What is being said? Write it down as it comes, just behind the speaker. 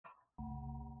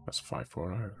That's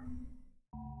 540.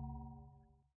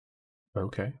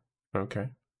 Okay. Okay.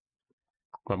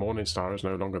 My Morning Star is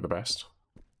no longer the best.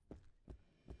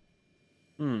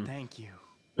 Thank you.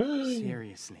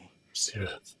 Seriously.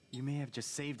 Serious. You may have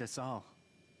just saved us all.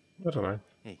 I don't know.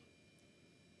 Hey,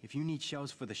 if you need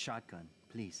shells for the shotgun,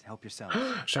 please help yourself.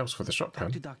 Shells for the shotgun.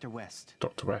 Talk to Dr. West.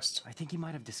 Dr. West. I think he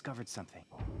might have discovered something.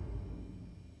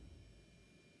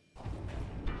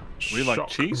 We like Shock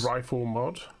cheese? Rifle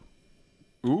mod.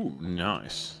 Ooh,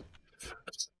 nice.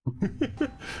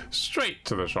 Straight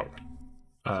to the shock.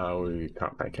 We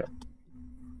can't make it.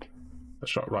 The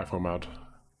shock rifle mod.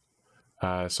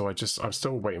 So I'm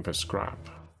still waiting for scrap.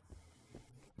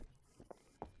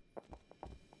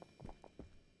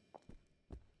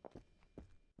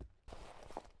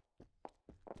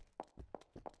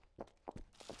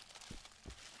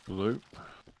 Loop.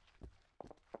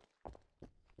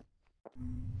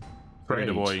 Great.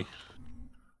 Raider boy.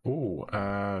 Ooh,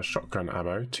 shotgun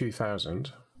ammo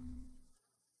 2000.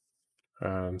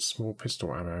 And small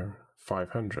pistol ammo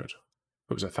 500. It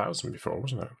was 1,000 before,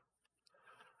 wasn't it?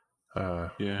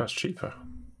 Yeah. That's cheaper.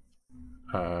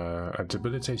 A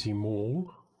debilitating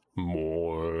maul.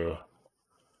 More.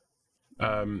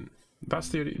 That's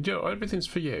the only, you know, everything's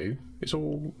for you. It's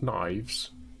all knives,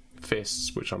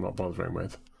 fists, which I'm not bothering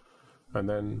with, and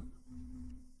then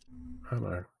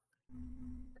ammo.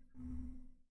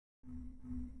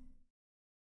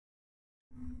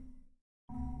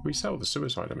 We sell the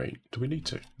suicide meat. Do we need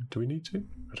to? Do we need to?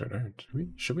 I don't know. Do we?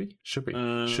 Should we? Should we?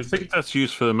 I Should think we? that's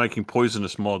used for making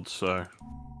poisonous mods, so...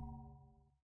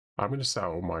 I'm going to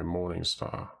sell my Morning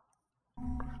Star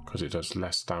because it does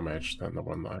less damage than the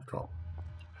one that I've got.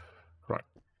 Right.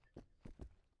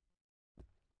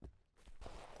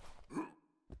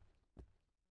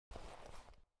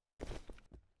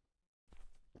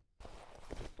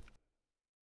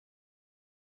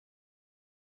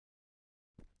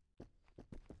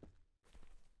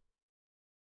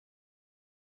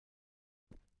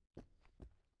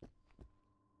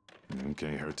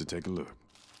 Can't hurt to take a look.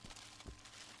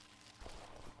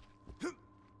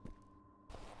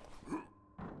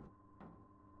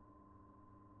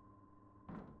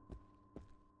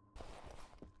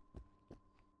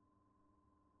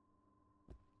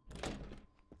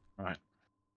 Right.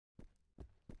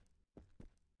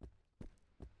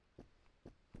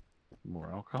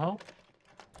 More alcohol.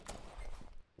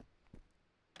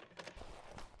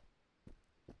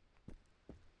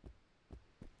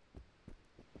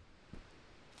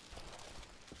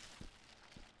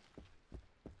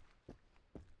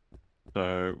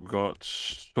 So we've got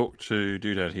talk to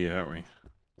Doodad here, haven't we?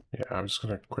 Yeah, I'm just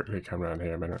going to quickly come around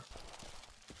here a minute.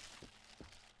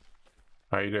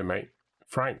 How you doing, mate?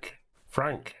 Frank.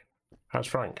 Frank. How's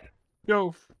Frank?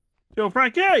 Yo,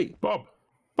 Frankie! Bob.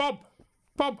 Bob.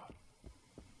 Bob.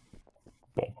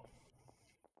 Bob.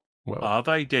 Well, Are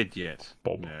they dead yet?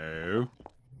 Bob. No.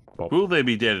 Bob. Will they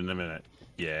be dead in a minute?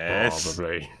 Yes.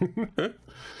 Probably.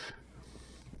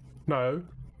 No.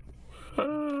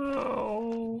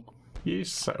 Oh. You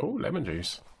say, oh, lemon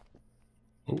juice.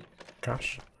 Oh,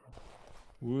 cash.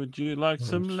 Would you like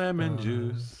some lemon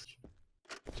juice?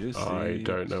 I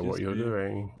don't know what you're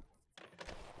doing.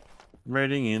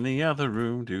 Raiding in the other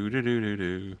room. Do do do do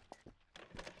do.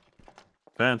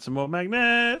 Found some more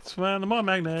magnets. Found more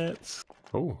magnets.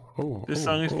 Oh, oh. This oh,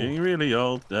 song is oh. getting really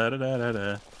old. Da da da da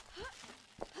da.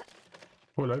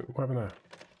 Oh, hello. What happened there?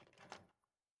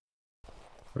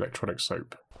 Electronic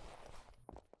soap.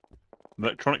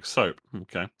 Electronic soap.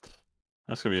 Okay.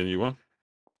 That's going to be a new one.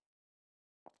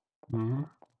 Mm-hmm.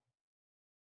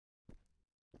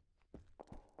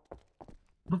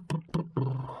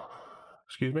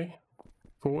 Excuse me.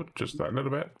 Forward, just that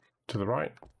little bit. To the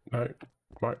right. No.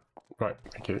 Right. Right.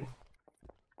 Thank you.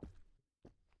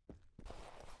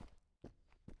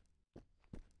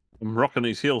 I'm rocking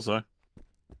these heels, though.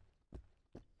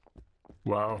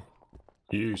 Wow.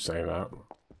 You say that.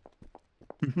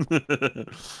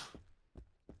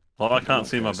 Well, I can't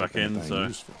see my back end,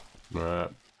 so... Right.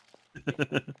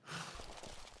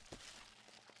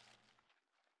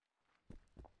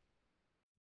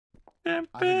 I've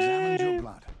examined your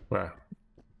blood. Where?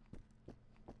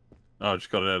 Oh, I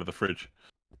just got it out of the fridge.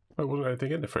 There wasn't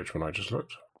anything in the fridge when I just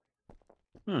looked.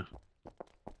 I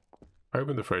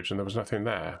opened the fridge and there was nothing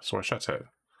there, so I shut it.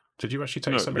 Did you actually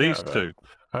take something these out of two. it?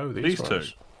 Oh, These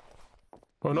ones. two.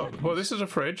 Well, not. Well, this is a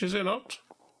fridge, is it not?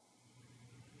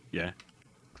 Yeah.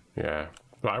 Yeah.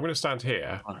 Right, I'm going to stand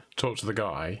here, talk to the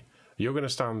guy. You're going to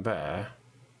stand there.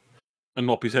 And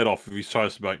lop his head off if he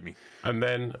tries to bite me. And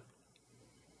then,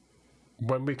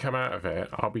 when we come out of it,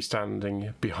 I'll be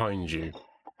standing behind you.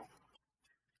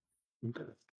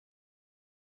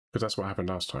 Because that's what happened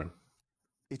last time.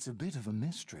 It's a bit of a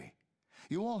mystery.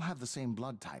 You all have the same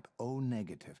blood type, O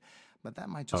negative, but that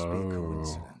might just be a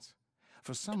coincidence.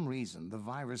 For some reason, the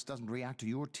virus doesn't react to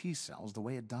your T cells the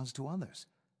way it does to others.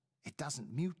 It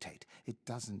doesn't mutate. It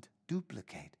doesn't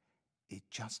duplicate. It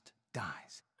just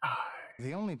dies.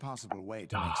 The only possible way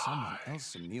to make someone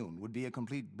else immune would be a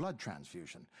complete blood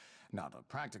transfusion. Not a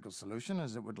practical solution,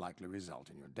 as it would likely result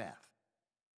in your death.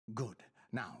 Good.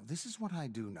 Now, this is what I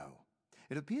do know.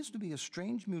 It appears to be a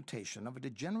strange mutation of a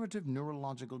degenerative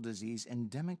neurological disease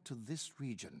endemic to this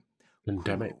region.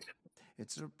 Endemic?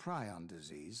 It's a prion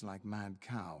disease like mad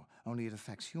cow, only it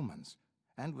affects humans,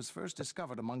 and was first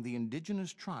discovered among the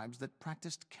indigenous tribes that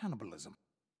practiced cannibalism.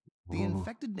 The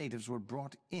infected natives were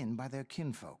brought in by their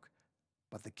kinfolk,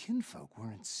 but the kinfolk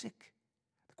weren't sick.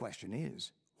 The question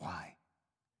is, why?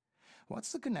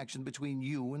 What's the connection between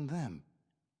you and them?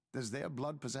 Does their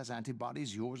blood possess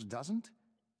antibodies yours doesn't?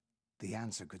 The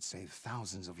answer could save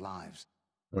thousands of lives.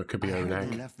 Or it could be I heard Oneg.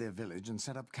 they left their village and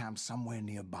set up camp somewhere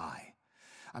nearby.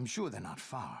 I'm sure they're not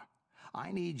far.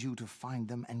 I need you to find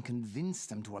them and convince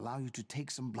them to allow you to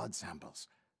take some blood samples.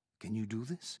 Can you do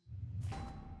this?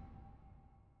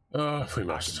 If we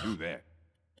must. Do that.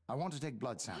 I want to take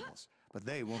blood samples, but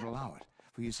they won't allow it.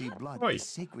 For you see, blood Oi. is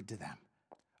sacred to them.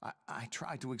 I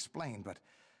tried to explain, but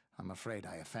I'm afraid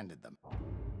I offended them.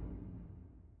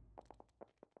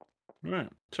 Right,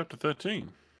 chapter 13.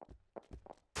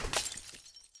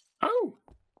 Oh!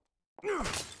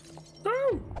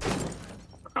 Oh!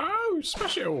 Oh,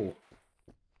 smash it all!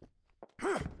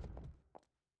 I'm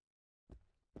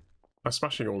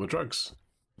smashing all the drugs.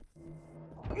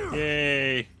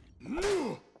 Yay!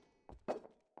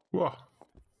 What?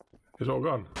 It's all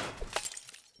gone.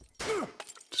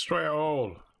 Destroy it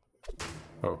all!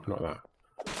 Oh, not that.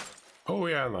 Oh,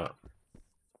 yeah, and that.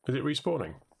 Is it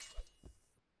respawning?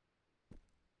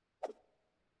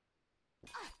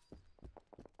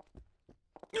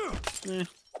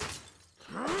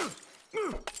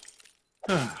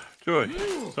 Joy.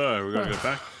 So we're gonna go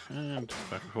back and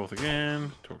forth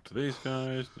again. Talk to these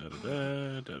guys. Da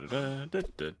da da da da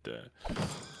da da.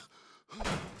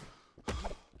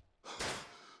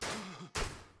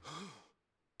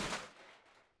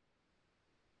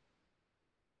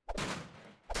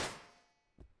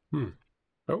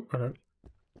 Oh, hello.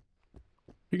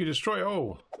 You can destroy it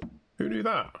all. Who knew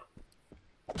that?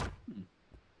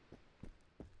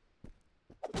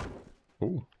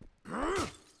 Ooh.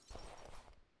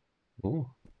 Ooh.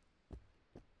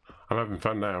 I'm having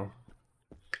fun now.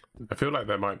 I feel like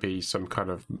there might be some kind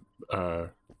of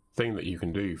thing that you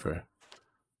can do for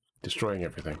destroying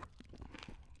everything.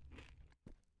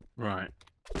 Right.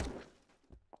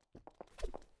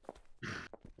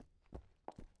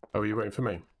 Oh, are you waiting for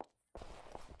me?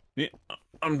 Yeah,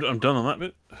 I'm done on that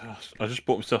bit. I just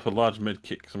bought myself a large med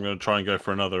kit because I'm going to try and go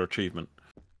for another achievement.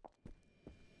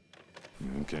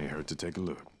 Can't hurt to take a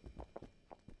look.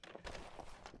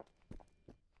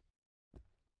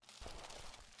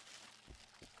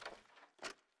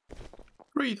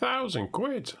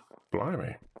 £3,000.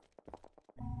 Blimey.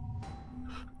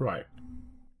 Right.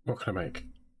 What can I make?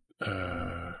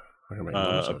 I can make A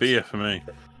nonsense. beer for me.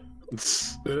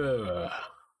 Ugh.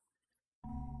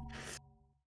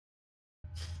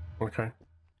 Okay.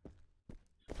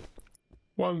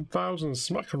 1,000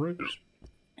 smackaroos.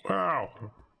 Wow.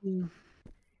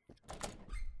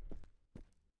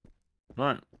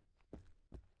 Right.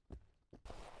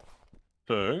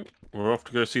 So, we're off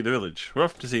to go see the village. We're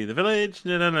off to see the village.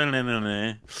 No, no, no, no, no,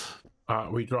 no.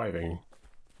 Are we driving?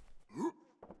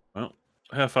 Well,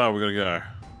 how far are we going to go?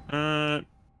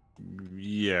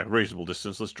 Yeah, reasonable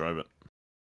distance. Let's drive it.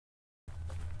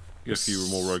 Get a few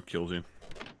more road kills in.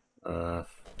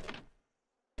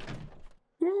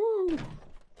 Woo!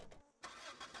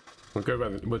 We'll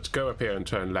go up here and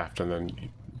turn left, and then you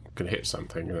can hit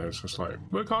something, and then it's just like,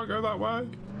 we can't go that way.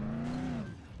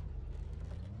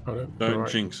 Oh, no. Don't Right.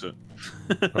 jinx it.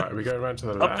 Right, we go around to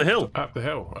the Up left. the hill. Up the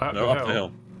hill. Up No, the up hill. the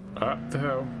hill. Up the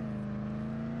hill.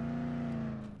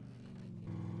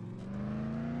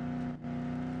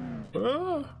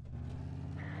 Ah.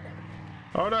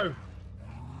 Oh no!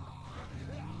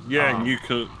 Yeah, Ah. and you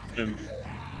could.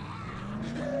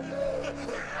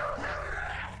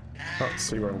 Let's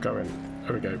see where I'm going.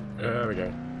 There we go. There we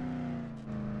go.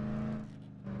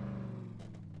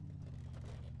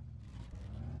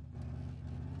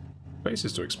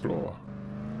 Places to explore.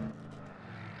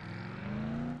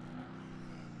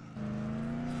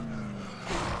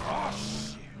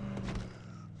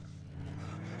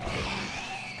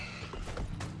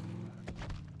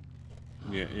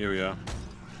 Yeah, here we are.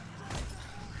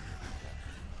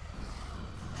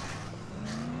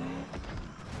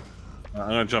 I'm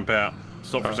gonna jump out.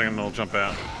 Stop for a second and I'll jump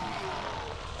out.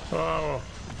 Oh,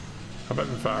 I'm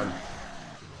having fun.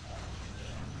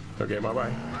 Don't get in my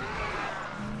way.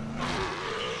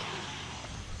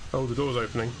 Oh, the door's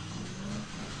opening.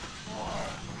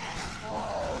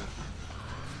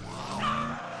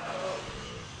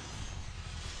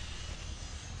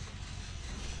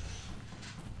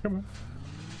 Come on.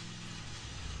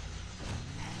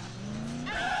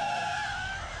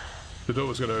 The door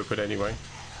was going to open anyway.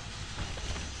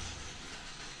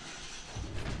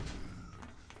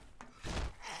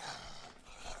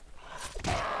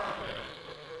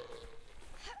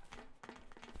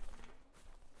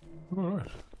 Alright.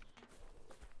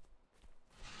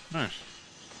 Nice.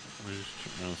 Let me just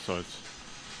check around the sides.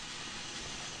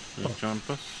 Just jump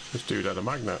us. This dude had a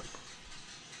magnet.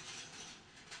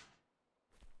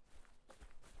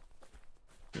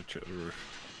 Go check the roof.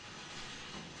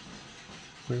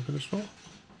 Move for this floor.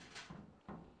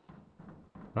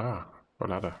 Ah, a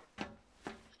ladder.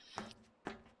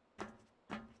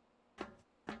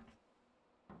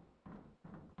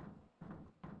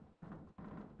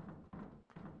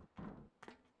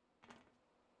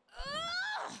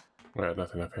 Yeah,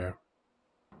 nothing up here.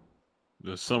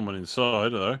 There's someone inside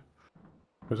though.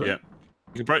 Is it? Yeah.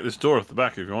 You can break this door off the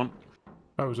back if you want.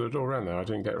 Oh, was there a door around there? I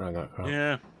didn't get around that far.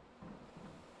 Yeah.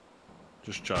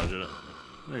 Just charge it.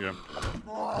 There you go.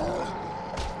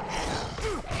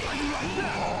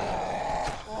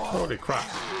 Holy crap.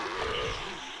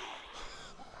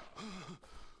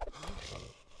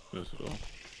 There's the door.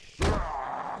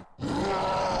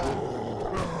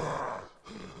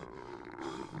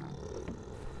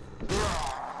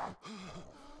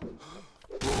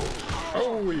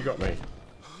 Oh, you got me.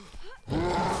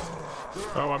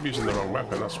 Oh, I'm using the wrong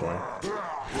weapon, that's why.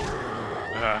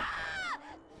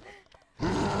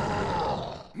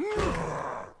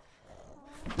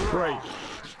 Break.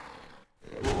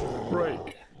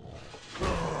 Break.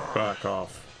 Back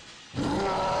off.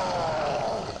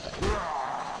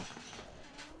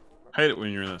 Hate it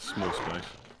when you're in that small space.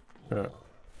 Yeah.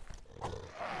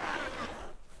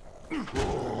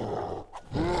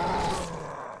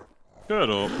 Good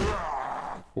up.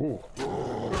 Ooh.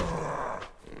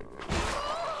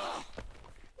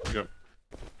 Go.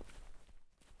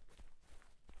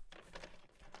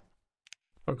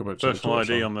 I'll go back to the Personal torch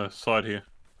ID on. on the side here.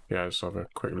 Yeah, let's have a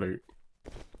quick loot.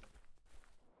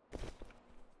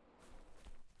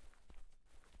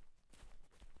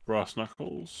 Brass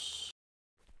knuckles.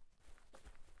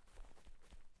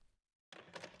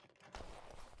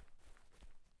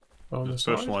 On the There's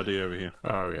side? personal ID over here.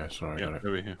 Oh, yeah, sorry. Yeah, Got it.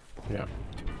 over here. Yeah.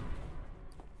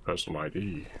 Personal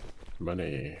ID.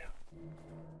 Money.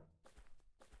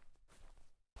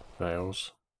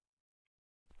 Nails.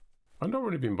 I've not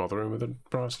really been bothering with the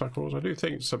brass knuckles. I do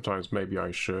think sometimes maybe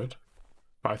I should.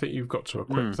 But I think you've got to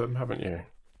equip them, haven't you?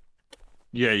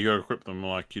 Yeah, you gotta equip them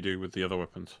like you do with the other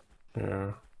weapons.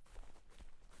 Yeah.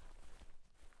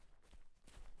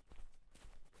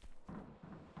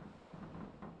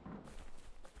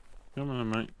 Come on,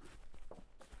 mate.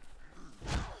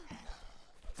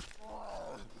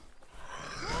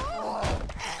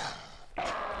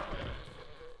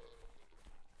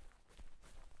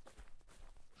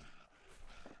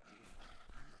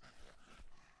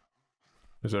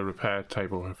 There's a repair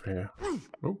table over here.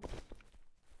 Oh.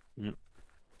 Yep.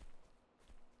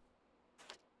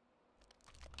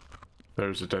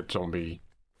 There's a dead zombie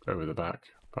over the back.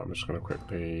 But I'm just going to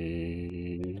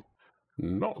quickly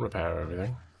not repair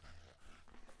everything.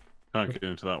 Can't get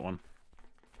into that one.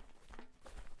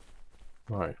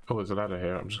 Right. Oh, there's a ladder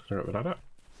here. I'm just going to go up the ladder.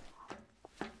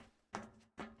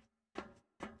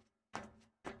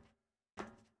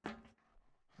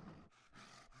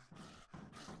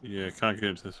 Yeah, can't get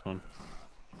into this one.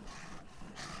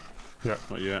 Yeah.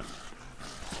 Not yet.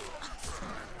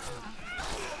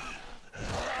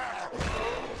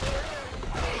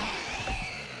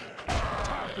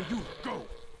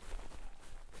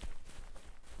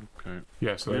 Okay.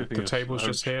 Yeah, so Anything the else? table's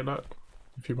just here, look.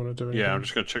 If you want to do anything. Yeah, I'm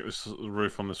just gonna check this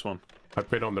roof on this one. I've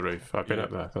been on the roof. I've been Yeah.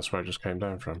 up there. That's where I just came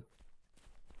down from.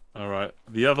 Alright.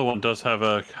 The other one does have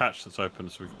a hatch that's open,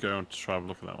 so we can go on to try and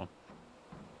look at that one.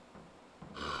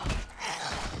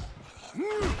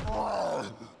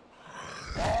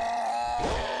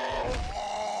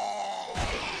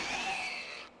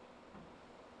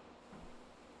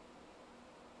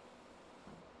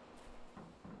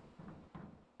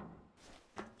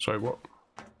 Sorry, what?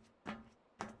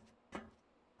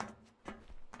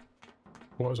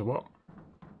 What was it? What?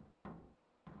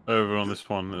 Over on this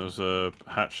one, there's a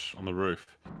hatch on the roof.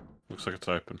 Looks like it's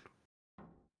open.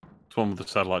 It's one with the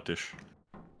satellite dish.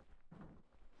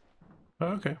 Oh,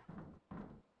 okay.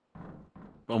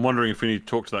 I'm wondering if we need to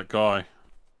talk to that guy.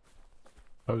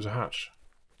 Oh, there's a hatch.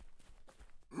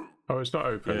 Oh, it's not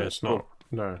open. Yeah, it's not.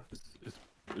 No.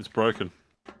 It's broken.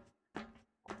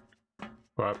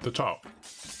 Right up the top.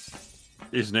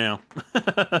 Is now.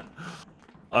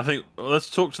 I think let's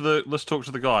talk to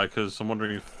the guy because I'm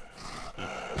wondering if.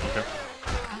 Okay.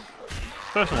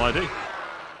 Personal ID.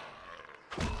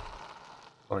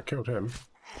 I killed him.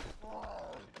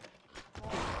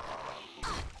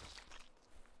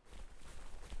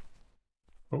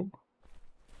 Oh.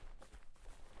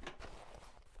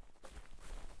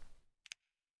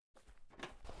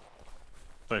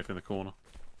 Safe in the corner.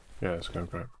 Yeah, let's go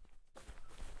back.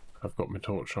 I've got my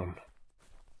torch on.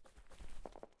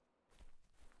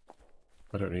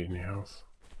 I don't need any health.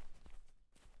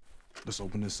 Let's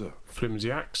open this up.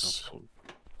 Flimsy axe.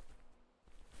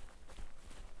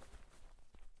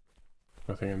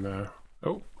 Nothing in there.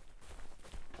 Oh!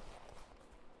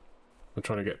 I'm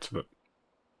trying to get to the...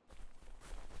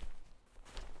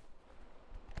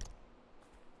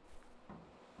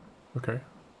 Okay.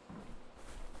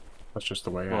 That's just the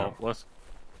way out.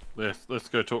 Let's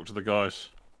go talk to the guys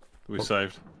that we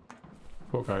saved.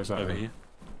 What guy is that? Over here.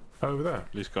 Oh, over there.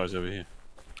 These guys over here.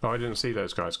 Oh, I didn't see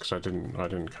those guys because I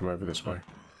didn't come over this way.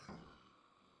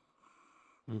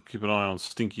 We'll keep an eye on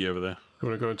Stinky over there. You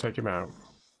want to go and take him out?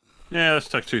 Yeah, let's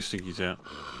take 2 Stinkies out.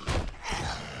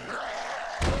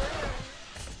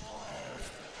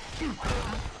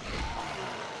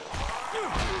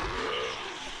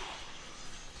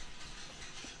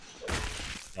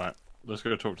 Right, let's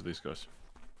go talk to these guys.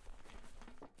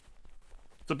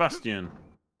 Sebastian.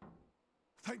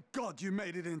 Thank God you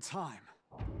made it in time.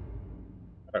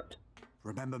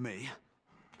 Remember me?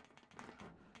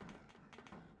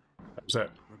 That was it.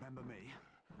 Remember me?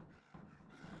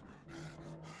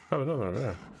 Oh, no,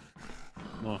 no,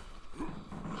 no.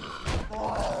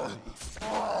 Oh.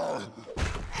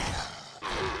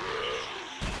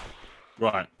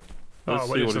 Right. Oh, Let's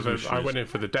see what his mission I is. went in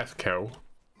for the death kill.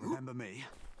 Remember me?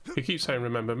 He keeps saying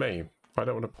remember me. I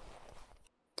don't want to...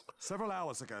 Several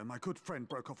hours ago, my good friend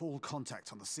broke off all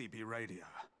contact on the CB radio.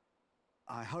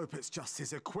 I hope it's just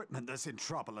his equipment that's in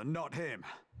trouble and not him.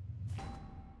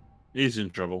 He's in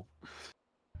trouble.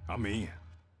 I'm in.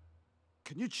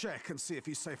 Can you check and see if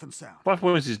he's safe and sound? 5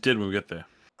 points is dead when we get there.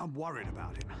 I'm worried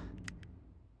about him.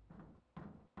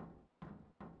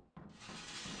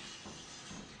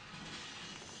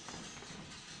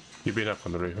 You've been up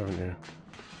on the roof, haven't you?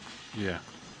 Yeah.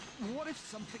 What if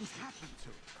something's happened to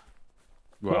him?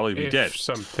 Well, he'd be if dead.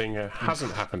 something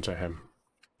hasn't happened to him?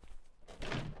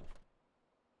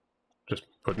 Just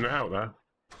putting it out there.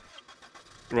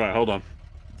 Right, hold on.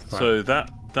 Right. So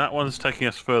that one's taking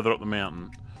us further up the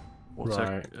mountain. What's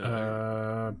Right.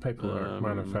 that? Paperwork,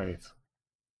 Man of Faith.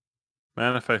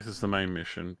 Man of Faith is the main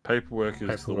mission. Paperwork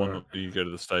is the one Paperwork. that you go to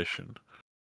the station.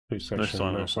 Police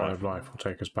station, no sign of life will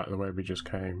take us back the way we just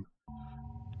came.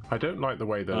 I don't like the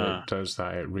way that it does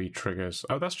that. It re-triggers.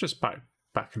 Oh, that's just back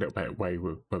a little bit where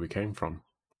we came from.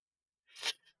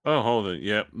 Oh, hold it.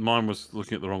 Yeah, mine was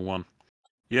looking at the wrong one.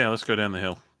 Yeah, let's go down the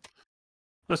hill.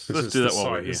 Let's do that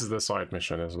while we're here. This is the side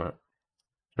mission, isn't it?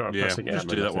 Right, Yeah, pressing just M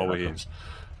do and that while nothing we're happens.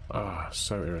 Ah,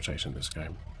 so irritating, this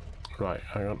game. Right,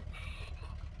 hang on.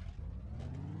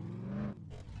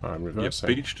 I'm Yeah, reversing.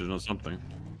 beached it or something.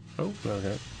 Oh, there we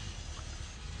go.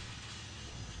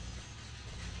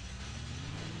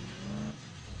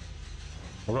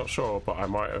 I'm not sure, but I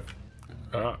might have.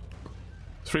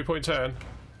 3.10.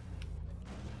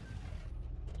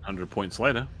 100 points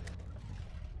later.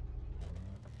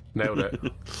 Nailed it.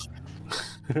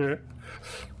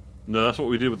 No, that's what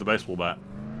we did with the baseball bat.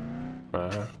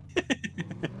 Uh-huh.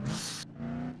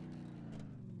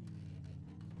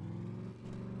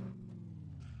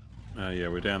 Yeah,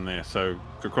 we're down there. So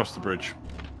go across the bridge.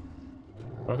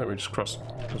 I think we just crossed.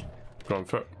 Just go on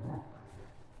foot.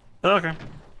 Okay.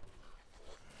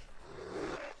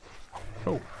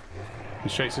 Oh,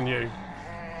 he's chasing you.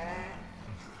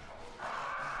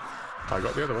 I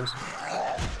got the other ones.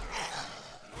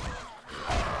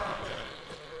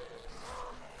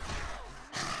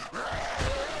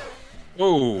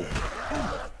 Oh.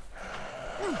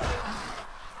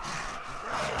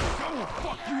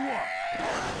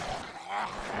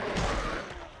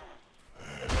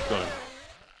 Got him.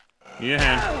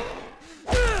 Yeah.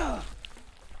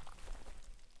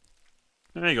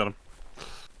 There you got him.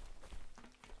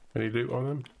 Any loot on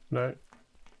them? No.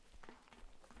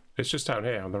 It's just down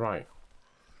here on the right.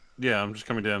 Yeah, I'm just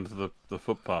coming down to the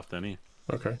footpath down here.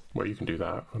 Okay, well you can do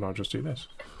that, and I'll just do this.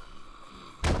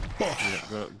 Yeah,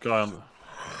 got a guy on the...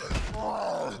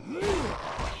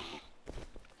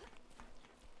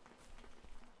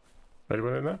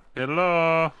 Anyone in there?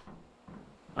 Hello.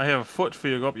 I have a foot for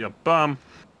you up your bum.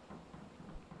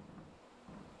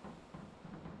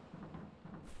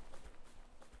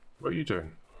 What are you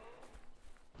doing?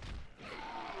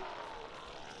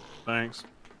 Thanks.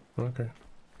 Okay.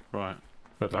 Right.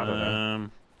 But I don't know.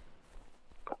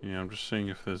 Yeah, I'm just seeing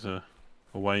if there's a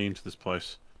way into this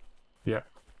place. Yeah.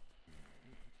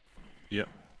 Yep.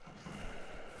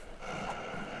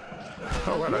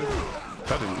 Oh, hello.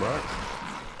 That didn't work.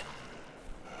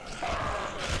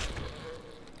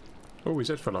 Oh, his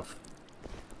head fell off.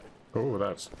 Oh,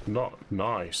 that's not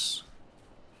nice.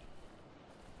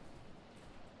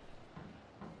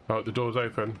 Oh, the door's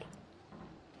open.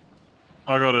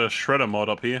 I got a shredder mod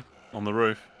up here on the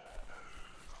roof.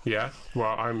 Yeah,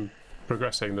 well, I'm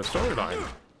progressing the storyline.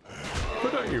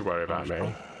 But don't you worry about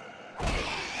me.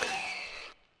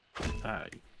 Hey.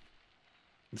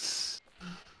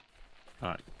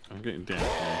 Alright, I'm getting down here.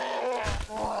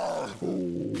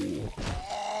 Ooh.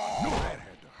 No, that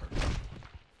had to hurt.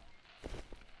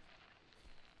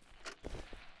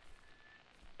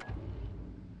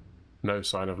 No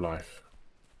sign of life.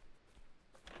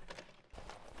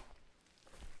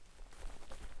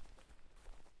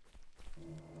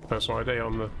 Personal ID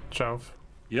on the shelf.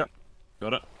 Yep,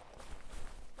 got it.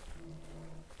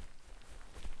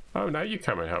 Oh, now you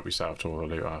come and help yourself to all the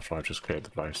loot after I've just cleared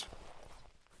the place.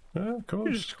 Yeah, of You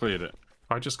course. just cleared it.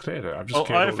 I just cleared it. I've just Oh,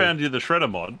 cleared I all found you the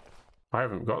shredder mod. I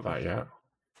haven't got that yet.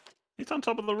 It's on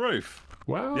top of the roof.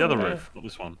 Well, The other yeah. roof, not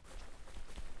this one.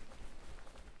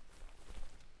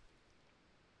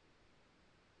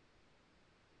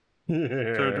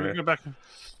 So do we go back?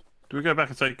 Do we go back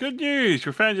and say, "Good news!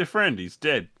 We found your friend. He's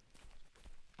dead."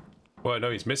 Well,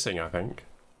 no, he's missing, I think.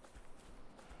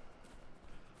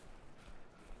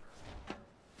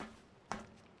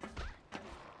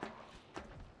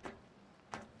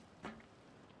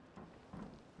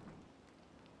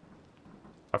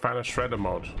 I found a shredder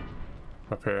mod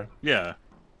up here. Yeah.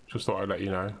 Just thought I'd let you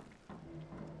know.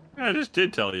 Yeah, I just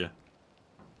did tell you.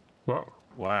 What?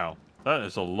 Wow, that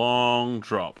is a long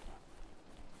drop.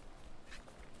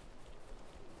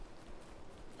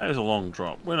 That is a long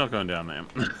drop. We're not going down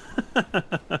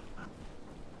there.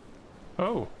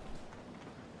 Oh.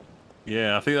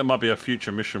 Yeah, I think that might be a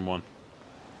future mission one.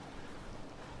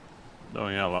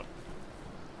 Knowing our luck.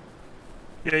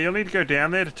 Yeah, you'll need to go down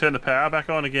there to turn the power back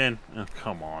on again. Oh,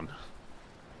 come on.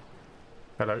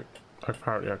 Hello.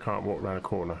 Apparently I can't walk around a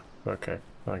corner. Okay,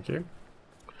 thank you.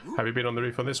 Have you been on the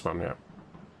roof on this one yet?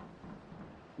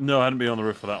 No, I hadn't been on the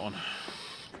roof for that one.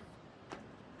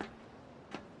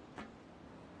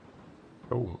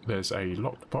 Oh, there's a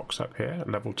locked box up here,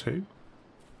 level 2.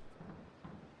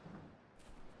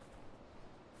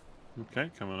 Okay,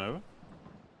 coming over.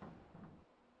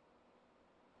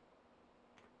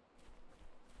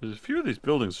 There's a few of these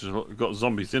buildings that have got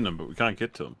zombies in them, but we can't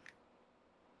get to them.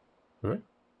 Really?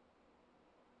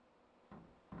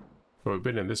 Well, we've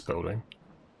been in this building.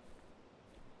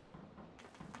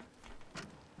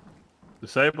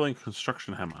 Disabling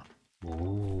construction hammer.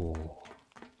 Ooh.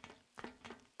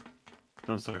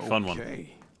 Sounds like a fun one.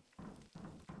 Okay.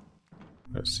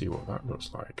 Let's see what that looks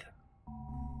like.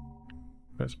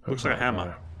 Let's put Looks like a that hammer.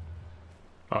 there.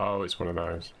 Oh, it's one of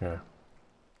those, yeah.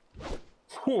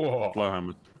 Whoa. Blow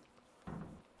hammer.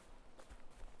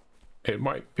 It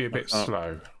might be a bit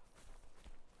slow.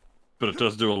 But it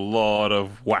does do a lot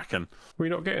of whacking. We're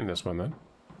not getting this one then?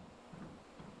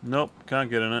 Nope, can't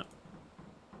get in it.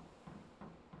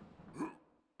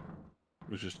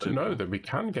 Which is But no, that we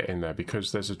can get in there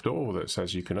because there's a door that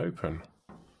says you can open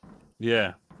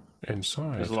Yeah,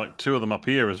 inside. there's like 2 of them up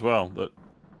here as well. That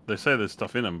they say there's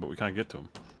stuff in them, but we can't get to them.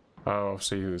 Oh,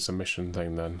 see, there's a mission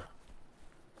thing then.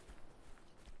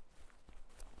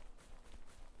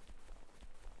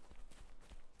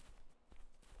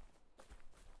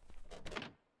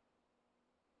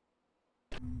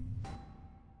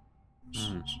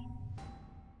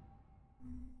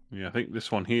 Yeah, I think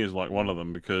this one here is like one of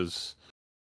them because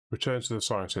Return to the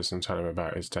scientist and tell him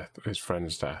about his death, his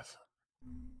friend's death.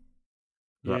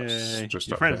 That's Yay. just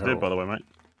Your up friend's the hill. dead, by the way, mate.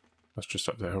 That's just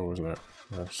up the hill, isn't it?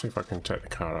 Let's see if I can take the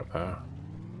car up there.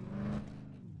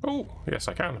 Oh, yes,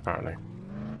 I can, apparently.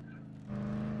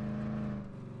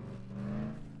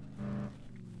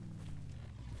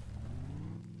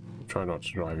 Try not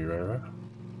to drive you over.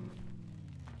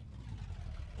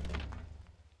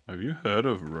 Have you heard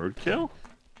of roadkill?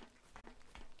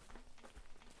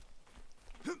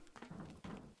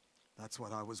 That's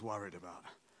what I was worried about.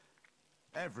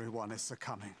 Everyone is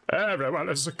succumbing. Everyone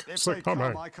is If they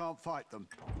succumbing. come, I can't fight them.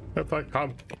 If they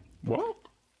come... What?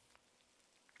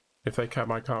 If they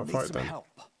come, I can't Need fight some them. help.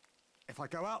 If I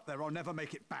go out there, I'll never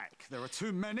make it back. There are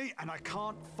too many, and I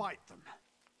can't fight them.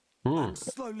 I'm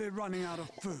slowly running out of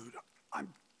food. I'm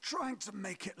trying to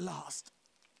make it last,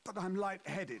 but I'm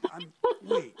lightheaded. I'm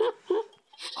weak.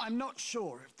 I'm not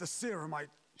sure if the serum I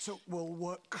took will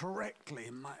work correctly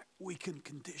in my weakened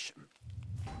condition.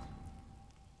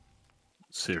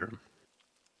 Serum.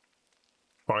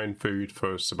 Find food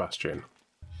for Sebastian.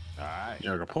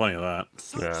 Yeah, I've got plenty of that.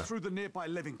 Search Yeah. through the nearby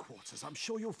living quarters. I'm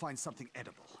sure you'll find something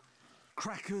edible.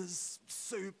 Crackers,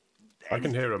 soup. I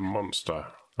can hear a monster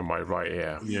on my right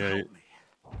ear. Will you Yeah. help me?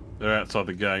 They're outside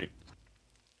the gate.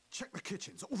 Check the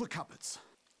kitchens, all the cupboards.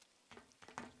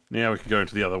 Now we can go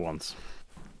into the other ones.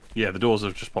 Yeah, the doors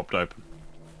have just popped open.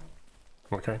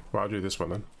 Okay, well, I'll do this one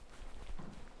then.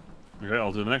 Okay,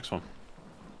 I'll do the next one.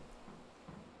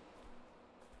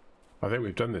 I think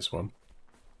we've done this one.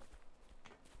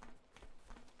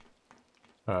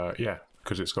 Yeah,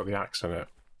 because it's got the axe in it.